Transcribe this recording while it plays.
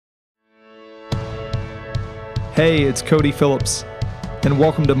Hey, it's Cody Phillips, and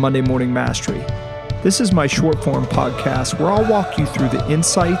welcome to Monday Morning Mastery. This is my short form podcast where I'll walk you through the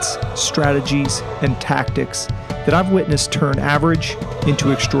insights, strategies, and tactics that I've witnessed turn average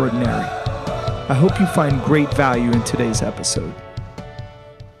into extraordinary. I hope you find great value in today's episode.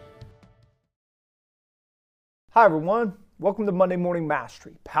 Hi everyone, welcome to Monday Morning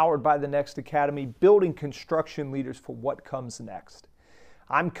Mastery, powered by the Next Academy, building construction leaders for what comes next.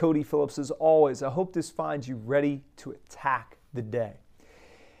 I'm Cody Phillips as always. I hope this finds you ready to attack the day.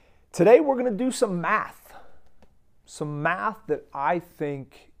 Today we're going to do some math that I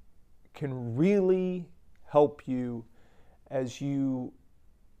think can really help you as you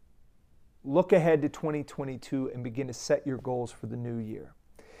look ahead to 2022 and begin to set your goals for the new year.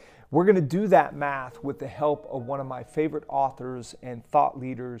 We're going to do that math with the help of one of my favorite authors and thought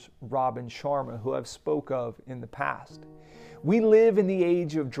leaders, Robin Sharma, who I've spoke of in the past. We live in the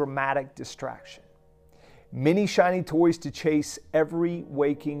age of dramatic distraction. Many shiny toys to chase every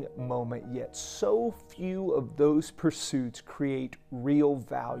waking moment, yet so few of those pursuits create real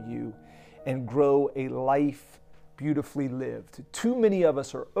value and grow a life beautifully lived. Too many of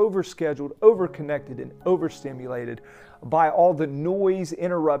us are overscheduled, overconnected, and overstimulated by all the noise,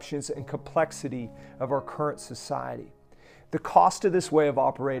 interruptions, and complexity of our current society. The cost of this way of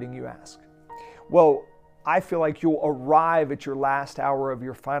operating, you ask? Well, I feel like you'll arrive at your last hour of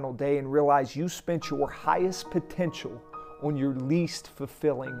your final day and realize you spent your highest potential on your least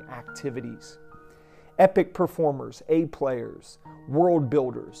fulfilling activities. Epic performers, A players, world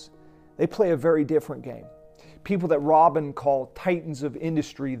builders, they play a very different game. People that Robin called titans of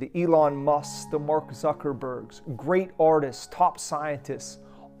industry, the Elon Musks, the Mark Zuckerbergs, great artists, top scientists,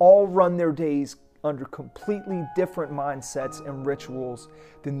 all run their days under completely different mindsets and rituals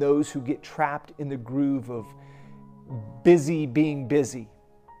than those who get trapped in the groove of busy being busy.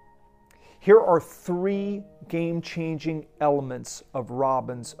 Here are three game-changing elements of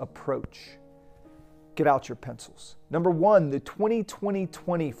Robin's approach. Get out your pencils. Number one, the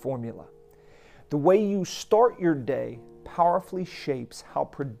 20-20-20 formula. The way you start your day powerfully shapes how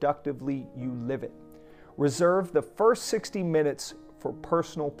productively you live it. Reserve the first 60 minutes for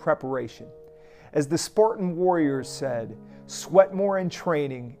personal preparation. As the Spartan warriors said, sweat more in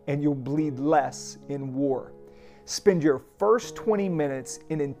training and you'll bleed less in war. Spend your first 20 minutes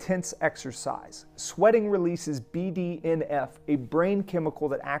in intense exercise. Sweating releases BDNF, a brain chemical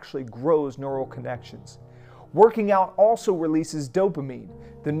that actually grows neural connections. Working out also releases dopamine,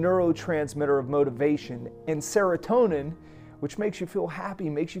 the neurotransmitter of motivation, and serotonin, which makes you feel happy,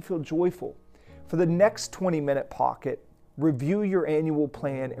 makes you feel joyful. For the next 20-minute pocket, review your annual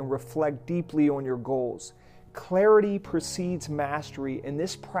plan and reflect deeply on your goals. Clarity precedes mastery, and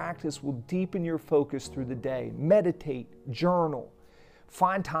this practice will deepen your focus through the day. Meditate, journal,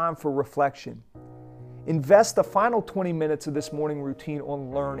 find time for reflection. Invest the final 20 minutes of this morning routine on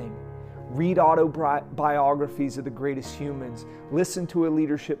learning. Read autobiographies of the greatest humans. Listen to a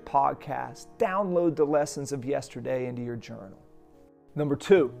leadership podcast. Download the lessons of yesterday into your journal. Number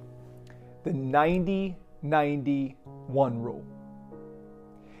two, the 90-90-1 rule.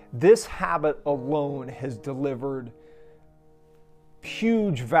 This habit alone has delivered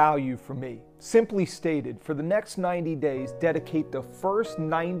huge value for me. Simply stated, for the next 90 days, dedicate the first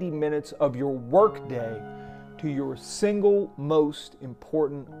 90 minutes of your workday to your single most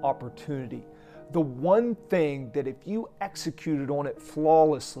important opportunity. The one thing that if you executed on it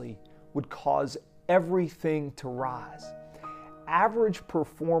flawlessly would cause everything to rise. Average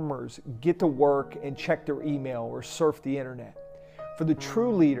performers get to work and check their email or surf the internet. For the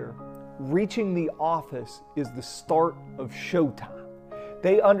true leader, reaching the office is the start of showtime.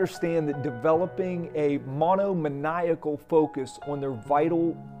 They understand that developing a monomaniacal focus on their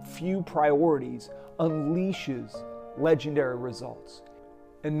vital few priorities unleashes legendary results.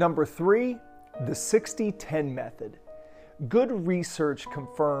 And number three, the 60-10 method. Good research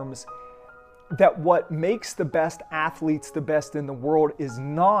confirms that what makes the best athletes the best in the world is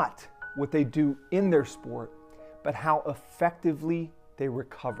not what they do in their sport, but how effectively they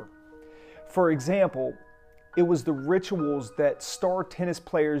recover. For example, it was the rituals that star tennis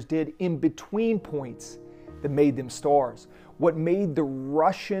players did in between points that made them stars. What made the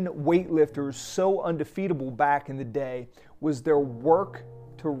Russian weightlifters so undefeatable back in the day was their work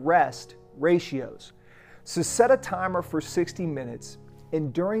to rest ratios. So set a timer for 60 minutes,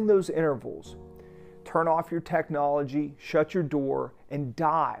 and during those intervals, turn off your technology, shut your door, and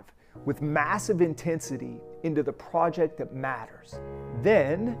dive with massive intensity into the project that matters.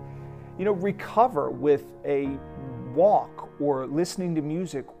 Then, recover with a walk or listening to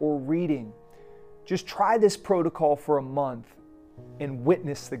music or reading. Just try this protocol for a month and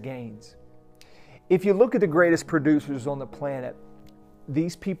witness the gains. If you look at the greatest producers on the planet,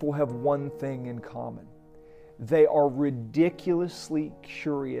 these people have one thing in common. They are ridiculously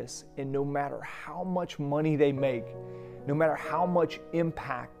curious, and no matter how much money they make, no matter how much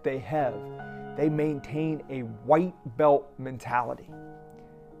impact they have, they maintain a white belt mentality.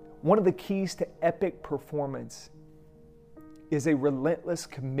 One of the keys to epic performance is a relentless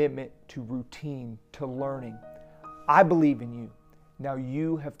commitment to routine, to learning. I believe in you. Now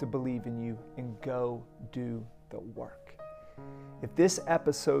you have to believe in you and go do the work. If this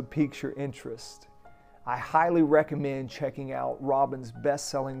episode piques your interest, I highly recommend checking out Robin's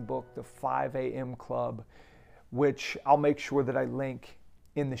best-selling book, The 5 a.m. Club, which I'll make sure that I link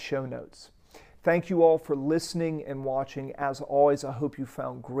in the show notes. Thank you all for listening and watching. As always, I hope you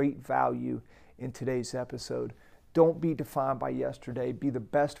found great value in today's episode. Don't be defined by yesterday. Be the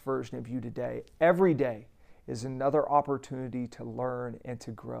best version of you today. Every day is another opportunity to learn and to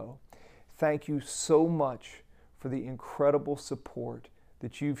grow. Thank you so much for the incredible support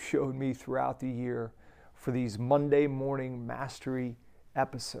that you've showed me throughout the year for these Monday morning mastery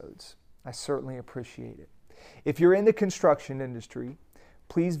episodes. I certainly appreciate it. If you're in the construction industry,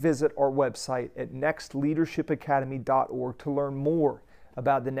 please visit our website at nextleadershipacademy.org to learn more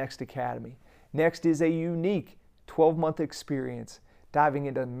about the Next Academy. Next is a unique 12-month experience diving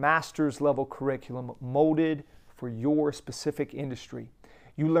into master's level curriculum molded for your specific industry.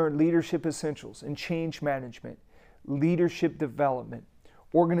 You learn leadership essentials and change management, leadership development,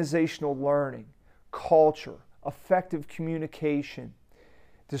 organizational learning, culture, effective communication,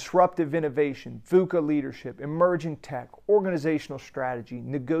 disruptive innovation, VUCA leadership, emerging tech, organizational strategy,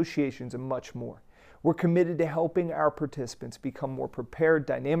 negotiations, and much more. We're committed to helping our participants become more prepared,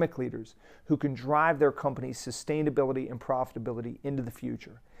 dynamic leaders who can drive their company's sustainability and profitability into the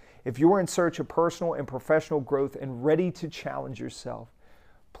future. If you're in search of personal and professional growth and ready to challenge yourself,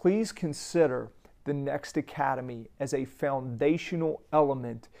 please consider the Next Academy as a foundational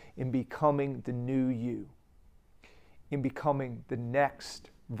element in becoming the new you, in becoming the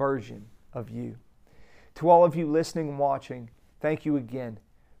next version of you. To all of you listening and watching, thank you again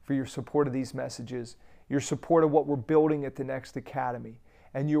for your support of these messages, your support of what we're building at the Next Academy,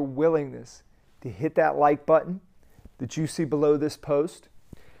 and your willingness to hit that like button that you see below this post,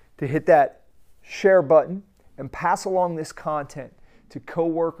 to hit that share button, and pass along this content to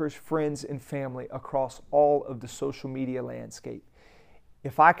coworkers, friends, and family across all of the social media landscape.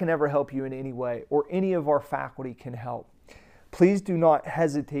 If I can ever help you in any way, or any of our faculty can help, please do not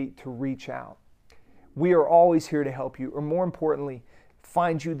hesitate to reach out. We are always here to help you, or more importantly,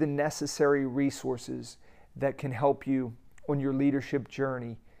 find you the necessary resources that can help you on your leadership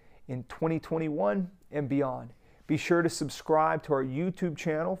journey in 2021 and beyond. Be sure to subscribe to our YouTube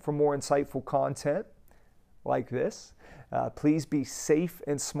channel for more insightful content like this. Please be safe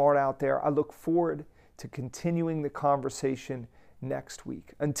and smart out there. I look forward to continuing the conversation next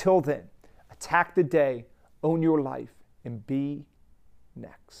week. Until then, attack the day, own your life, and be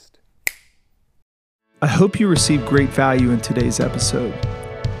next. I hope you received great value in today's episode.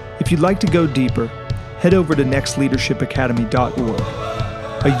 If you'd like to go deeper, head over to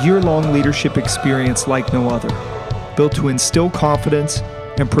nextleadershipacademy.org, a year-long leadership experience like no other, built to instill confidence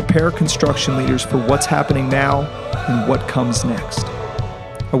and prepare construction leaders for what's happening now and what comes next.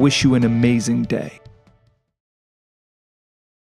 I wish you an amazing day.